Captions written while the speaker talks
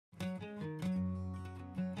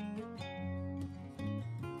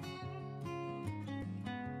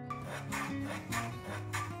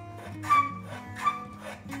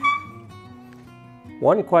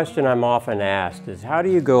One question I'm often asked is, how do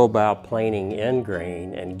you go about planing end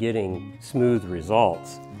grain and getting smooth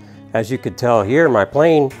results? As you could tell here, my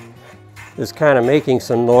plane is kind of making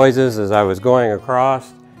some noises as I was going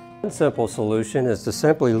across. One simple solution is to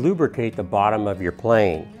simply lubricate the bottom of your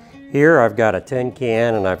plane. Here I've got a tin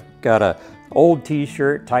can and I've got an old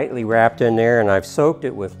t-shirt tightly wrapped in there, and I've soaked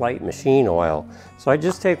it with light machine oil. So I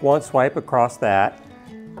just take one swipe across that,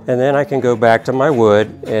 and then I can go back to my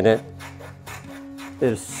wood, and it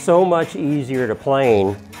is so much easier to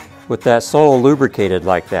plane with that sole lubricated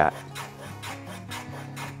like that.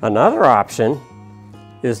 Another option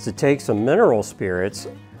is to take some mineral spirits,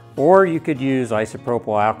 or you could use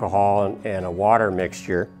isopropyl alcohol and a water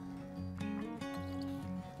mixture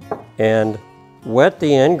and wet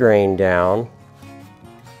the end grain down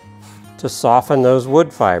to soften those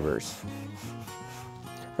wood fibers.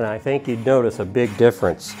 And I think you'd notice a big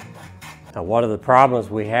difference. Now, one of the problems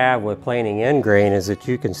we have with planing end grain is that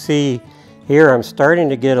you can see here I'm starting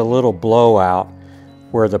to get a little blowout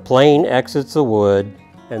where the plane exits the wood,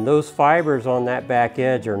 and those fibers on that back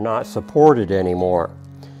edge are not supported anymore.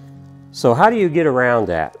 So how do you get around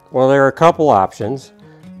that? Well, there are a couple options.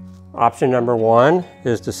 Option number one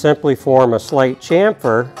is to simply form a slight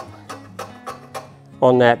chamfer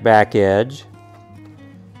on that back edge,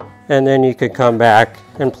 and then you could come back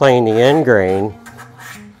and plane the end grain,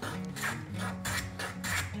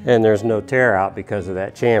 and there's no tear out because of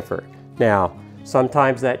that chamfer. Now,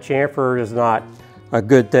 sometimes that chamfer is not a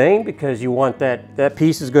good thing because you want that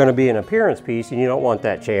piece is going to be an appearance piece, and you don't want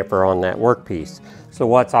that chamfer on that workpiece. So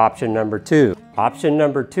what's option number two? Option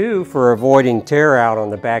number two for avoiding tear out on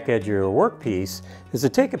the back edge of your workpiece is to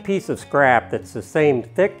take a piece of scrap that's the same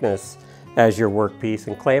thickness as your workpiece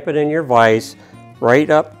and clamp it in your vise right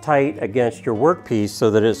up tight against your workpiece so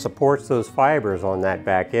that it supports those fibers on that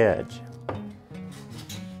back edge.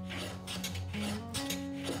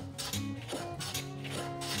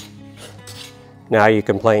 Now you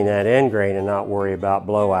can plane that end grain and not worry about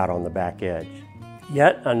blowout on the back edge.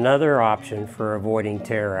 Yet another option for avoiding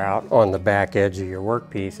tear out on the back edge of your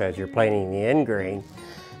workpiece as you're planing the end grain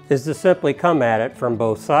is to simply come at it from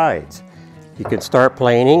both sides. You can start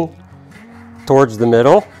planing towards the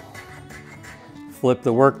middle, flip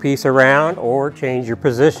the workpiece around, or change your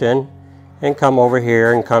position and come over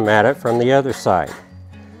here and come at it from the other side.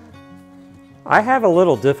 I have a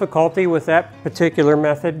little difficulty with that particular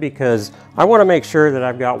method because I want to make sure that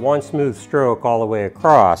I've got one smooth stroke all the way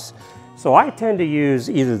across. So I tend to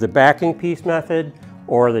use either the backing piece method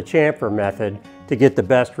or the chamfer method to get the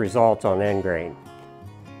best results on end grain.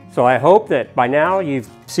 So I hope that by now you've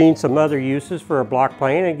seen some other uses for a block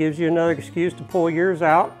plane and it gives you another excuse to pull yours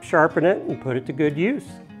out, sharpen it, and put it to good use.